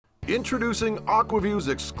Introducing Aqua-View's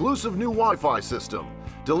exclusive new Wi-Fi system,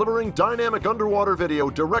 delivering dynamic underwater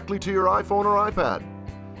video directly to your iPhone or iPad.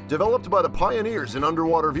 Developed by the pioneers in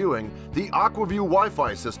underwater viewing, the Aqua-Vu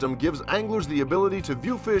Wi-Fi system gives anglers the ability to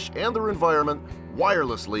view fish and their environment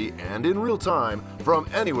wirelessly and in real time from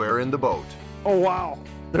anywhere in the boat. Oh wow,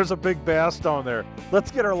 there's a big bass down there.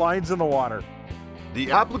 Let's get our lines in the water.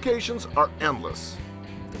 The applications are endless.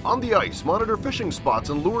 On the ice, monitor fishing spots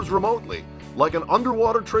and lures remotely, like an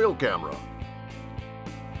underwater trail camera.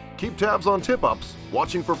 Keep tabs on tip-ups,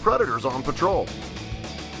 watching for predators on patrol.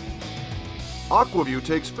 Aqua-View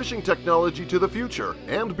takes fishing technology to the future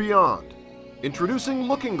and beyond. Introducing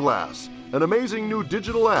Looking Glass, an amazing new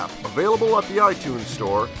digital app available at the iTunes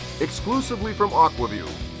Store exclusively from Aqua-View.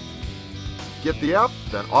 Get the app,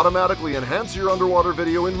 then automatically enhance your underwater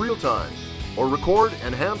video in real time, or record,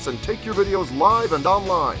 enhance, and take your videos live and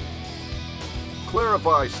online.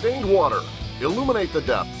 Clarify stained water, illuminate the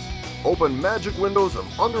depths, open magic windows of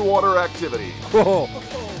underwater activity. Whoa.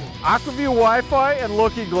 Aqua-View Wi-Fi and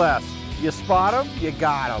Looking Glass. You spot them, you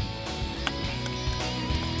got them.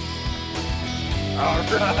 All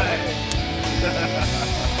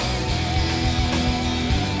right.